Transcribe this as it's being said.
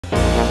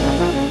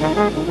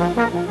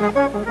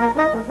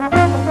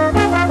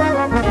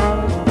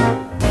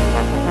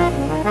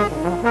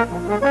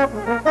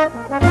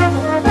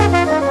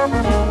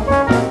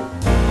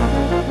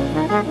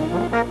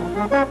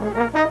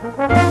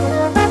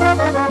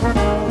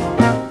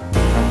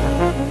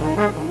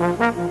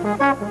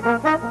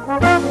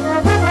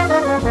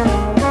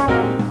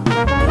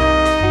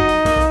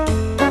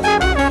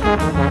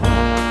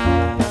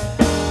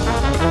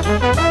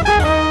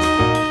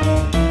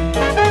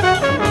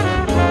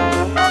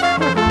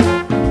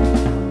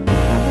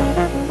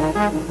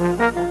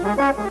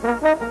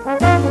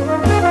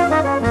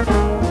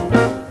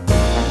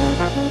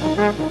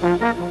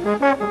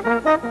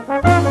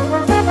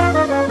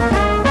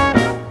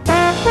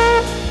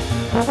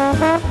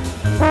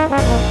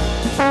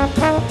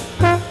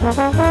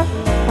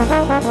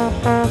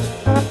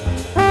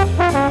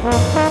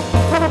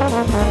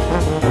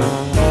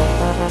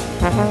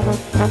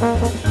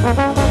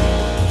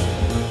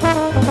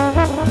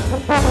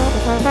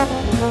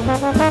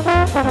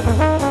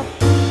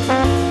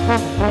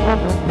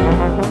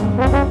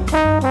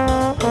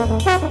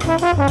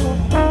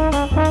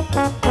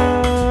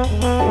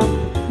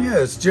Yeah,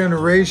 it's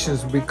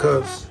generations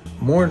because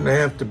more than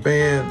half the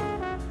band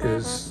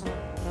is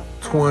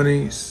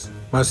 20s.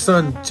 My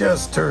son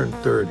just turned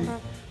 30.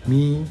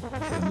 Me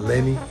and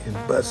Lenny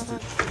and Busted,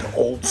 the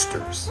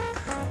oldsters.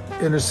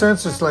 In a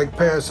sense, it's like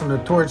passing the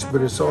torch,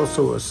 but it's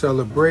also a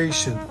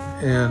celebration.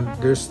 And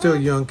there's still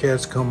young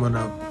cats coming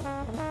up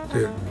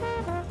that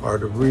are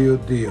the real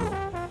deal.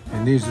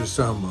 And these are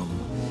some of them.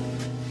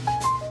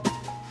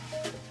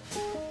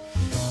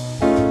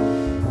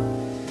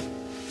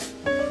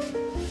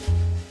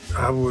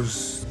 I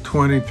was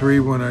 23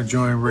 when I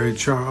joined Ray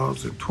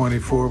Charles and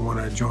 24 when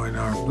I joined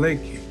Art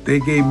Blakey. They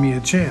gave me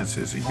a chance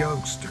as a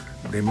youngster.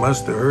 They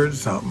must have heard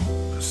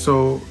something.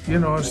 So, you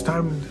know, it's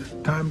time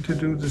to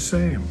do the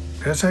same.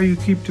 That's how you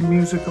keep the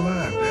music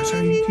alive. That's how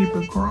you keep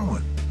it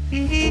growing.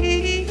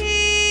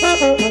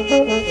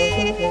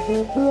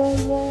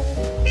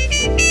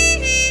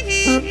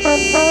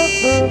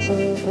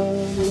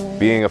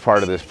 Being a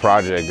part of this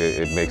project,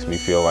 it makes me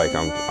feel like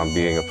I'm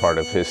being a part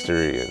of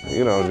history and,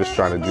 you know, just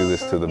trying to do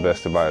this to the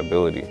best of my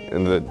ability.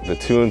 And the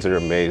tunes are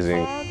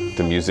amazing.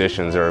 The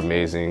musicians are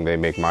amazing. They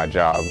make my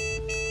job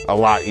a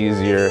lot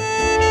easier.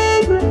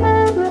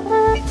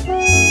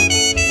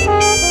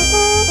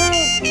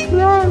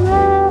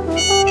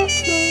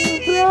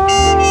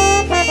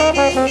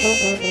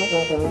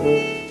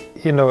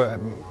 You know,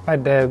 my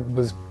dad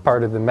was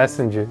part of the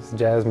Messengers,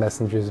 Jazz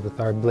Messengers with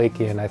Art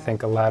Blakey, and I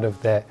think a lot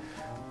of that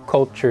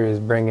culture is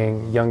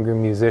bringing younger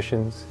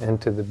musicians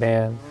into the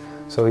band.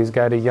 So he's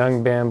got a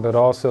young band, but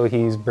also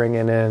he's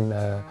bringing in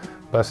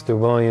Buster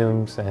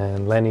Williams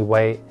and Lenny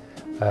White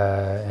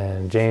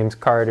and James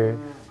Carter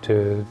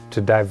to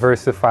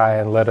diversify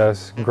and let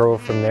us grow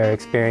from their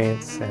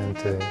experience and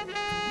to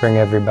bring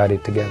everybody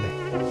together.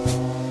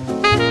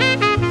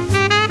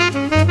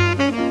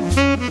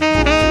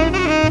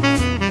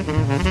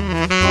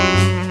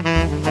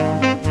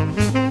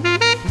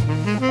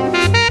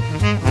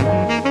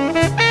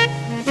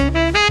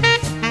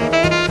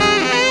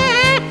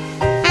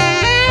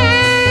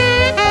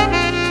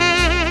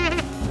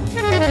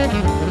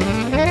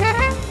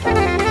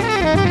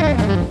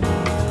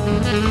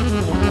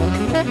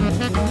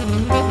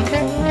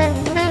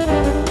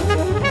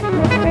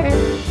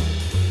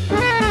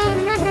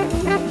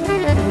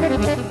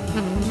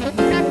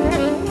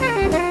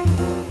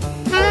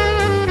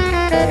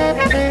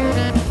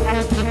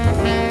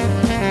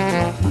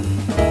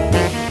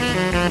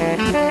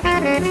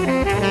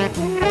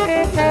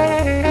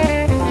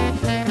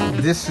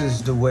 This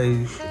is the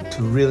way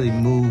to really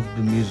move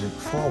the music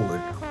forward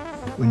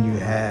when you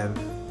have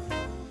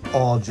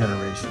all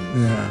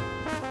generations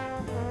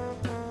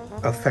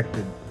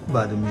affected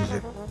by the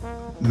music,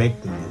 make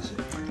the music.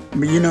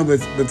 But you know,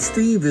 but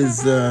Steve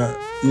is,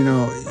 you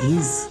know,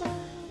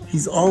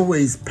 he's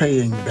always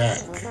paying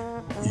back,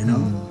 you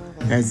know,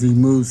 as he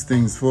moves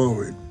things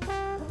forward.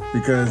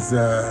 Because,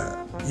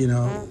 you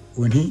know,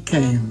 when he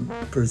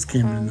first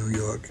came to New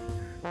York,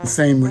 the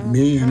same with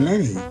me and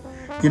Lenny.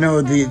 You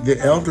know, the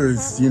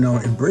elders, you know,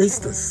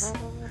 embraced us.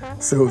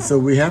 So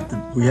we have to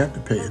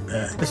pay it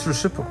back. It's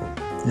reciprocal.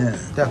 Yeah.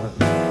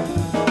 Definitely.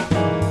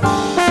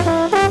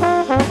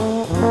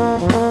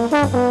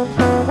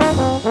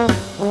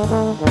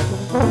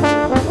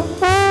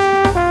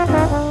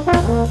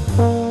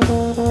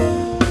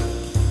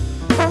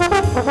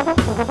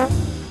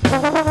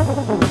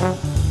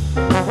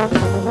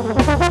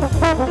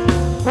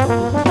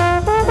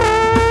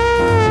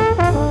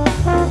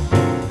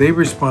 They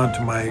respond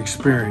to my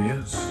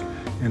experience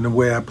and the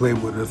way I play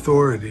with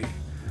authority,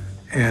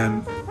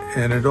 and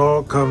it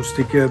all comes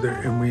together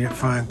and we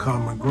find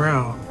common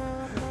ground,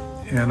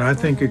 and I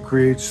think it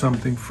creates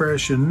something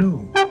fresh and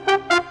new.